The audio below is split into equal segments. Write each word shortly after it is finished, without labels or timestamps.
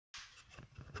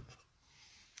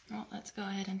Oh, let's go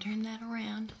ahead and turn that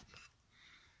around.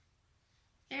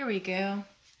 There we go.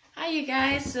 Hi, you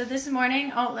guys. So this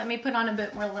morning, oh, let me put on a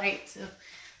bit more light so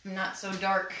I'm not so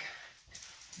dark.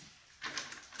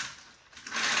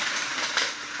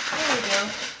 There we go.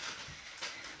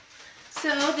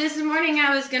 So this morning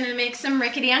I was going to make some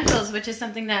Rickety Uncles, which is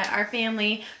something that our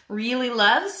family really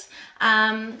loves.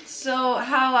 So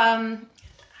how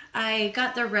I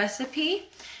got the recipe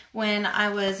when I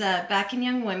was back in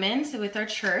Young Women's with our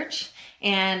church,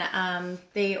 and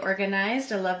they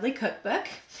organized a lovely cookbook.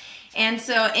 And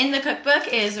so in the cookbook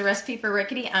is a recipe for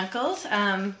Rickety Uncles.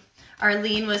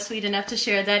 Arlene was sweet enough to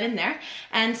share that in there.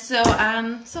 And so,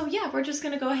 so yeah, we're just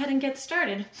gonna go ahead and get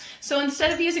started. So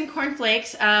instead of using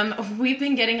cornflakes, we've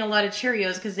been getting a lot of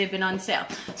Cheerios because they've been on sale.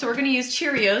 So we're gonna use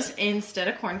Cheerios instead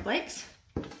of cornflakes.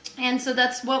 And so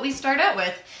that's what we start out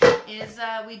with, is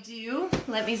we do,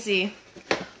 let me see,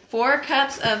 4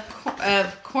 cups of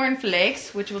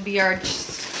cornflakes, which will be our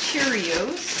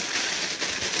Cheerios.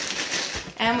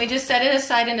 And we just set it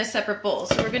aside in a separate bowl.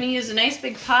 So we're going to use a nice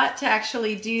big pot to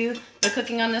actually do the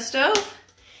cooking on the stove.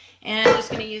 And I'm just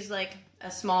going to use like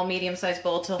a small medium-sized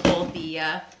bowl to hold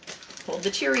the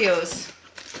Cheerios.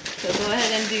 So go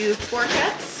ahead and do 4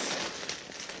 cups.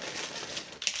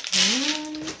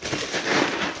 1,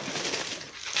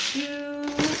 2,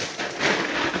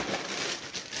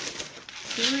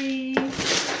 3,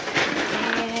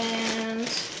 and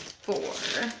 4.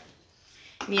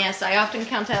 Yes, I often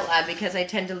count out loud because I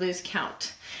tend to lose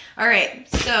count. All right,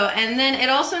 so, and then it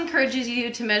also encourages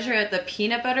you to measure out the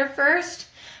peanut butter first,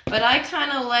 but I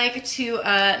kind of like to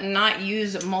not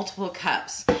use multiple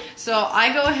cups. So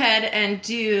I go ahead and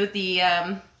do the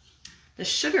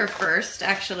sugar first,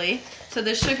 actually. So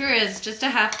the sugar is just a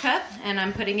 1/2 cup, and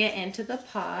I'm putting it into the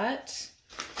pot.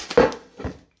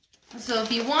 So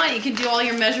if you want, you can do all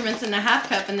your measurements in the 1/2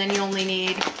 cup, and then you only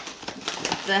need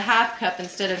the 1/2 cup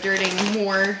instead of dirtying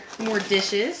more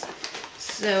dishes.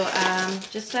 So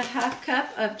just a 1/2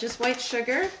 cup of just white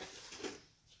sugar.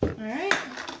 All right.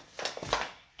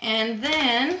 And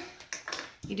then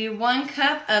you do 1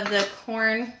 cup of the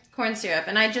corn syrup,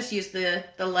 and I just use the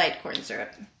light corn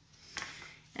syrup.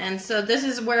 And so this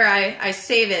is where I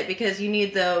save it, because you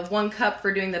need the 1 cup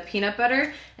for doing the peanut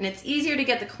butter, and it's easier to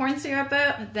get the corn syrup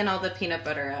out than all the peanut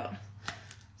butter out.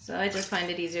 So I just find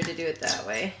it easier to do it that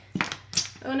way.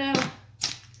 Oh no.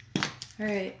 All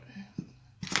right,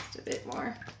 just a bit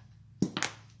more. All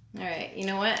right, you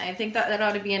know what? I think that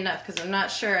ought to be enough, because I'm not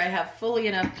sure I have fully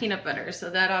enough peanut butter, so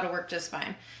that ought to work just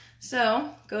fine. So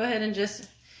go ahead and just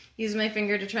use my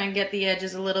finger to try and get the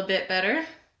edges a little bit better.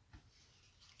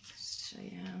 So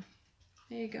yeah,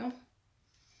 there you go.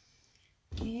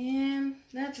 And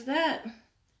that's that.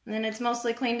 And then it's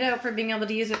mostly cleaned out for being able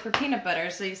to use it for peanut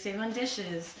butter, so you save on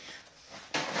dishes.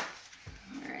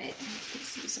 All right,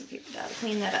 let's use some paper towel to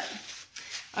clean that up.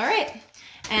 All right,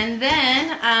 and then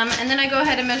I go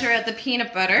ahead and measure out the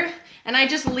peanut butter, and I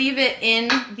just leave it in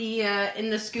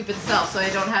the scoop itself, so I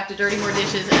don't have to dirty more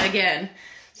dishes again.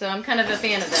 So I'm kind of a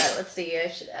fan of that. Let's see, I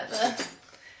should have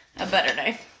a butter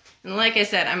knife. And like I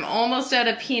said, I'm almost out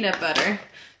of peanut butter,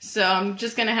 so I'm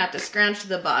just gonna have to scrounge to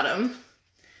the bottom.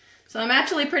 So I'm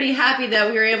actually pretty happy that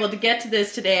we were able to get to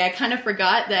this today. I kind of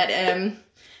forgot that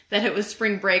it was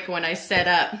spring break when I set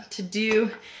up to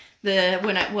do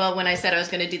when I said I was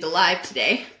going to do the live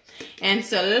today. And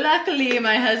so luckily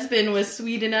my husband was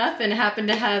sweet enough and happened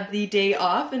to have the day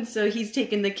off, and so he's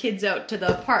taking the kids out to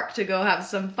the park to go have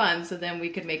some fun, so then we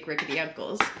could make Rickety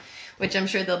Uncles, which I'm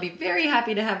sure they'll be very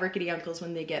happy to have Rickety Uncles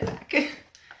when they get back.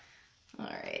 All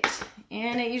right,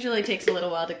 and it usually takes a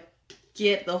little while to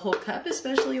get the whole cup,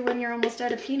 especially when you're almost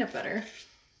out of peanut butter.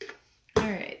 All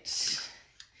right,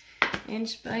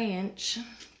 inch by inch.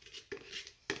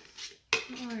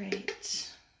 All right,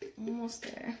 almost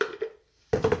there.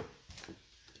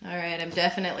 All right, I'm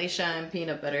definitely shy on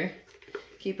peanut butter.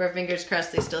 Keep our fingers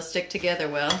crossed they still stick together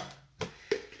well.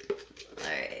 All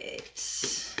right,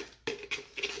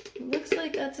 looks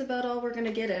like that's about all we're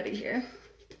gonna get out of here.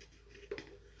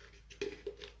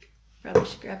 Probably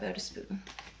should grab out a spoon.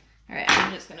 All right,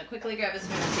 I'm just gonna quickly grab a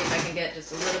spoon and see if I can get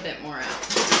just a little bit more out.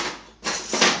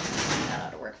 That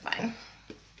ought to work fine.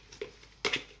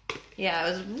 Yeah, I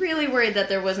was really worried that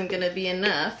there wasn't gonna be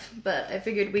enough, but I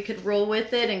figured we could roll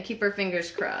with it and keep our fingers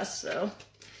crossed, so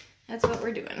that's what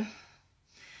we're doing.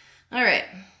 All right,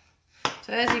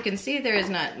 so as you can see, there is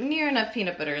not near enough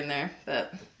peanut butter in there,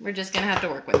 but we're just gonna have to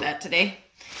work with that today.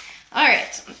 All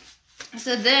right,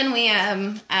 so then we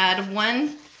add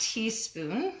 1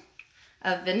 teaspoon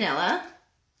of vanilla,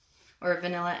 or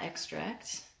vanilla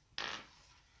extract.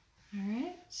 All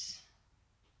right.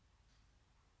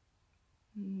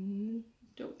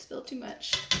 Don't spilled too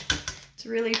much. It's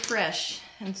really fresh,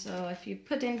 and so if you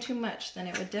put in too much, then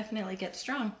it would definitely get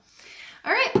strong.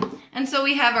 All right, and so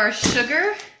we have our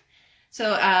sugar.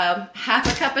 So half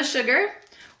a cup of sugar,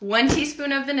 1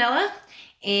 teaspoon of vanilla,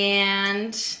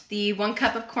 and the 1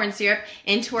 cup of corn syrup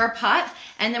into our pot.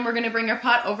 And then we're gonna bring our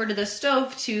pot over to the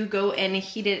stove to go and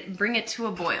heat it, bring it to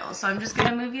a boil. So I'm just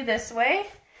gonna move you this way,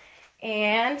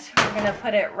 and we're gonna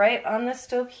put it right on the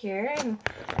stove here and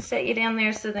set you down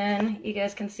there so then you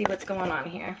guys can see what's going on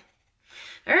here.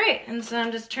 All right, and so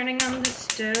I'm just turning on the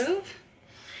stove,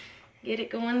 get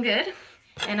it going good.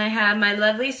 And I have my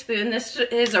lovely spoon. This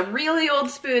is a really old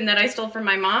spoon that I stole from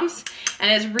my mom's, and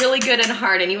it's really good and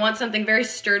hard. And you want something very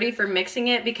sturdy for mixing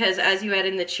it, because as you add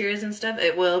in the cheers and stuff,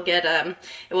 it will get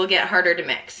harder to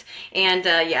mix. And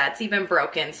yeah, it's even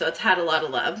broken, so it's had a lot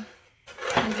of love.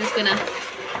 I'm just gonna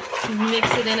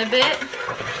mix it in a bit.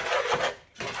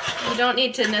 You don't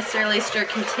need to necessarily stir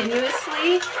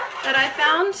continuously, that I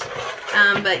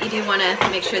found, but you do want to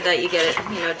make sure that you get it,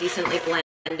 you know, decently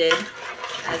blended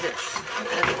as it's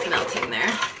melting there.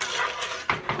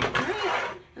 All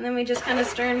right, and then we just kind of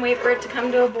stir and wait for it to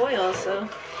come to a boil. So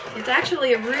it's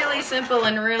actually really simple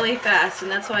and really fast,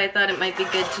 and that's why I thought it might be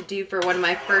good to do for one of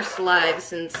my first lives,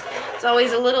 since it's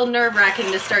always a little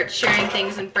nerve-wracking to start sharing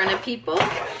things in front of people.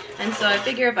 And so I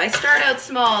figure if I start out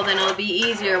small, then it'll be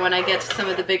easier when I get to some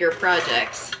of the bigger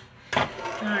projects.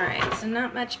 All right, so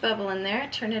not much bubble in there.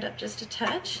 Turn it up just a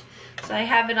touch. So I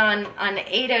have it on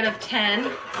 8 out of 10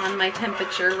 on my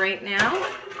temperature right now.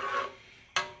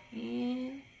 And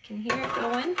you can hear it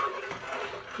going.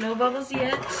 No bubbles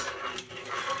yet.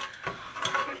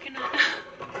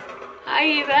 Hi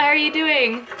Eva, how are you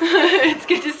doing? It's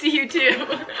good to see you too.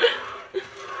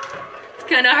 It's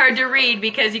kind of hard to read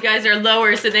because you guys are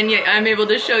lower, so then I'm able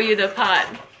to show you the pot.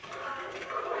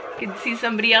 You can see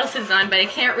somebody else's on, but I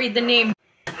can't read the name.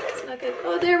 It's not good.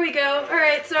 Oh, there we go. All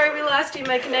right, sorry we lost you.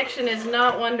 My connection is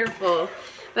not wonderful,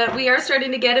 but we are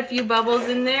starting to get a few bubbles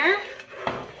in there.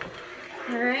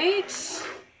 All right,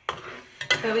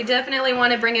 but we definitely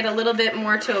want to bring it a little bit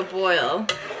more to a boil.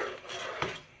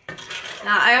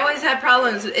 Now, I always have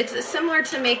problems. It's similar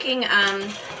to making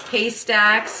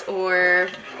haystacks, or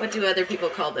what do other people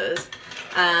call those?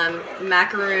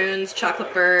 Macaroons,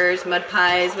 chocolate burrs, mud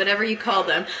pies, whatever you call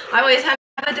them. I always have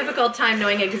a difficult time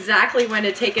knowing exactly when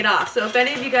to take it off. So if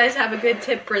any of you guys have a good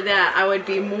tip for that, I would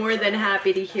be more than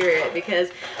happy to hear it,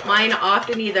 because mine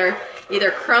often either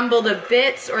crumble to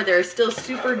bits or they're still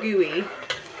super gooey.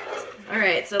 All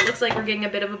right, so it looks like we're getting a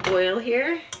bit of a boil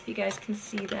here. You guys can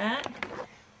see that.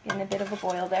 Getting a bit of a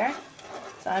boil there.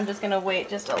 So I'm just gonna wait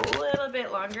just a little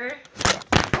bit longer.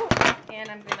 Oh, and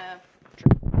I'm gonna,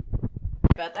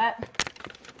 about that.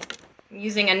 I'm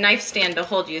using a knife stand to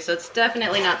hold you, so it's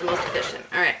definitely not the most efficient.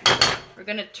 All right, we're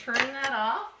gonna turn that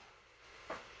off.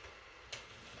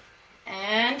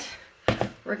 And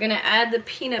we're gonna add the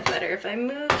peanut butter. If I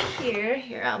move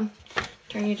here, I'll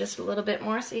turn you just a little bit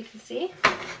more so you can see.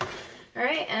 All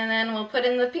right, and then we'll put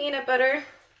in the peanut butter.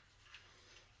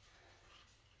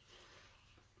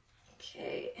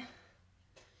 Okay,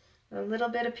 a little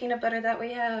bit of peanut butter that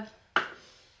we have. All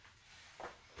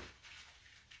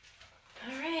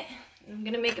right, I'm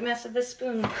gonna make a mess of this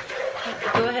spoon.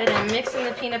 Go ahead and mix in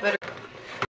the peanut butter.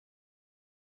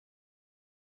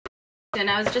 And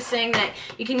I was just saying that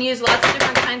you can use lots of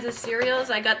different kinds of cereals.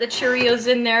 I got the Cheerios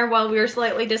in there while we were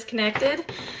slightly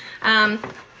disconnected. But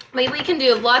we can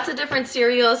do lots of different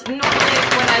cereals. Normally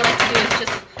what I like to do is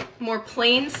just more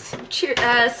plain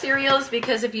cereals,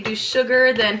 because if you do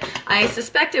sugar, then I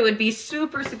suspect it would be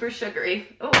super, super sugary.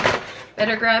 Oh,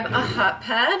 better grab a hot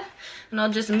pad, and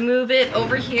I'll just move it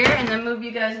over here and then move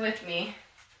you guys with me.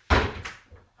 All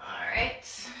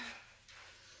right.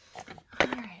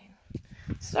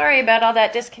 Sorry about all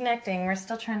that disconnecting. We're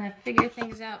still trying to figure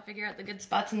things out, figure out the good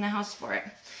spots in the house for it.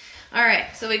 All right,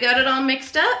 so we got it all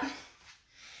mixed up.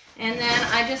 And then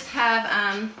I just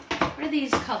have, what are these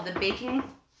called? The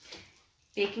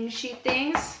baking sheet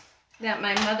things that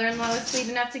my mother-in-law was sweet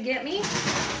enough to get me.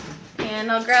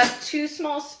 And I'll grab 2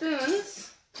 small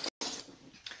spoons,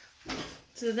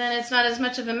 so then it's not as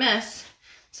much of a mess.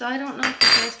 So I don't know if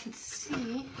you guys can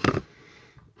see.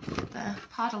 Get the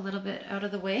pot a little bit out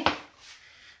of the way.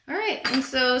 All right, and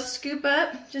so scoop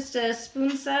up just a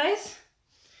spoon size.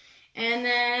 And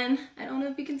then, I don't know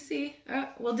if you can see,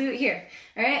 we'll do it here.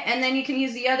 All right, and then you can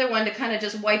use the other one to kind of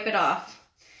just wipe it off.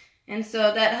 And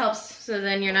so that helps, so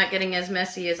then you're not getting as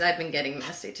messy as I've been getting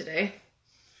messy today.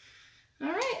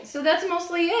 All right, so that's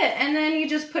mostly it. And then you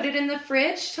just put it in the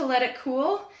fridge to let it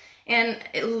cool, and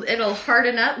it'll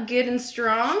harden up good and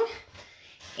strong.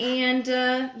 And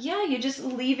yeah, you just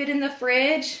leave it in the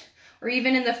fridge or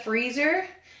even in the freezer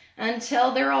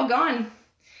until they're all gone.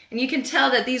 And you can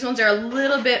tell that these ones are a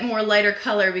little bit more lighter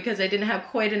color because I didn't have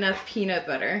quite enough peanut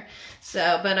butter.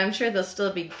 So, but I'm sure they'll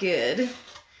still be good.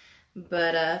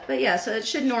 But yeah, so it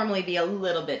should normally be a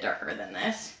little bit darker than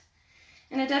this.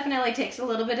 And it definitely takes a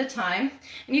little bit of time.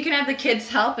 And you can have the kids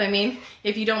help. I mean,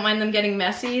 if you don't mind them getting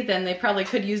messy, then they probably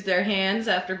could use their hands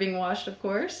after being washed, of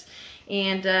course.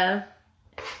 And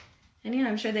yeah,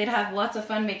 I'm sure they'd have lots of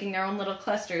fun making their own little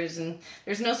clusters. And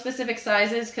there's no specific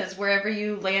sizes because wherever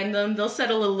you land them, they'll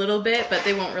settle a little bit, but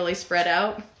they won't really spread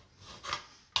out.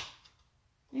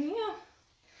 And yeah,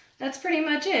 that's pretty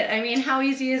much it. I mean, how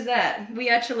easy is that? We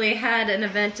actually had an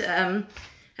event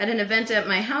at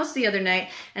my house the other night,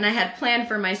 and I had planned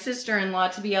for my sister-in-law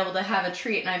to be able to have a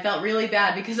treat, and I felt really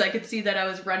bad because I could see that I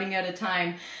was running out of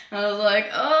time. I was like,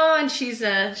 oh, and she's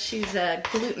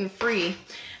gluten-free.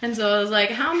 And so I was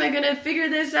like, how am I going to figure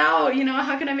this out? You know,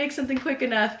 how can I make something quick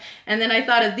enough? And then I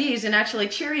thought of these, and actually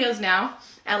Cheerios now,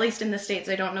 at least in the States,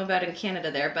 I don't know about in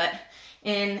Canada there, but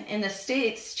in the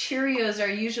States, Cheerios are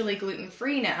usually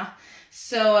gluten-free now.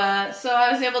 So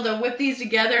I was able to whip these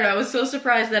together, and I was so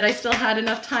surprised that I still had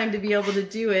enough time to be able to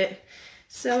do it.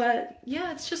 So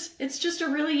yeah, it's just a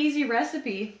really easy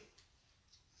recipe.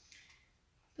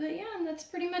 But yeah, that's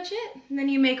pretty much it. And then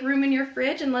you make room in your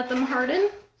fridge and let them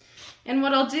harden. And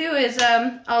what I'll do is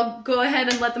I'll go ahead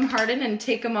and let them harden and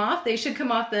take them off. They should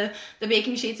come off the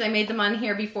baking sheets. I made them on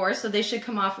here before, so they should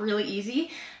come off really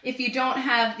easy. If you don't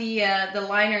have the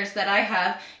liners that I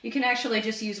have, you can actually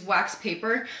just use wax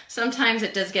paper. Sometimes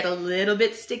it does get a little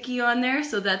bit sticky on there,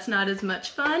 so that's not as much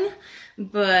fun.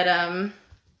 But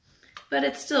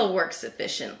it still works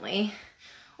efficiently.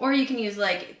 Or you can use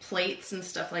like plates and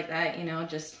stuff like that, you know,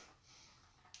 just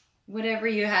whatever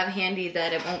you have handy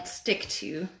that it won't stick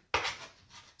to.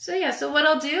 So yeah, so what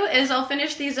I'll do is I'll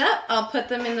finish these up. I'll put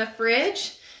them in the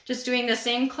fridge, just doing the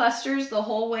same clusters the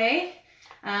whole way.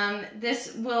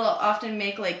 This will often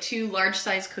make like 2 large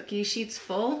size cookie sheets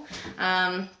full.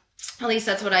 At least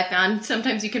that's what I found.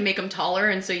 Sometimes you can make them taller,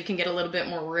 and so you can get a little bit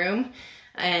more room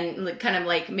and kind of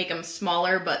like make them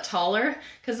smaller but taller,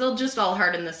 because they'll just all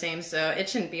harden the same, so it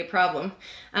shouldn't be a problem.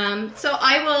 So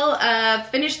I will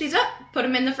finish these up, put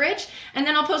them in the fridge, and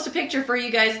then I'll post a picture for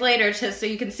you guys later so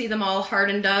you can see them all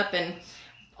hardened up and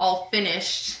all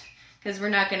finished, because we're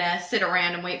not going to sit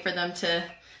around and wait for them to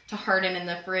harden in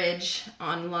the fridge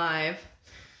on live.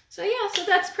 So yeah, so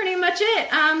that's pretty much it.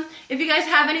 If you guys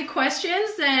have any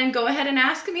questions, then go ahead and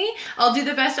ask me. I'll do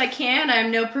the best I can.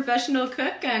 I'm no professional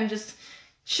cook. I'm just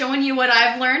showing you what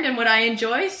I've learned and what I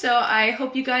enjoy. So I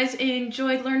hope you guys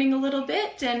enjoyed learning a little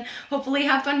bit, and hopefully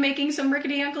have fun making some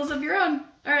Rickety Uncles of your own.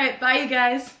 All right, bye you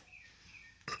guys.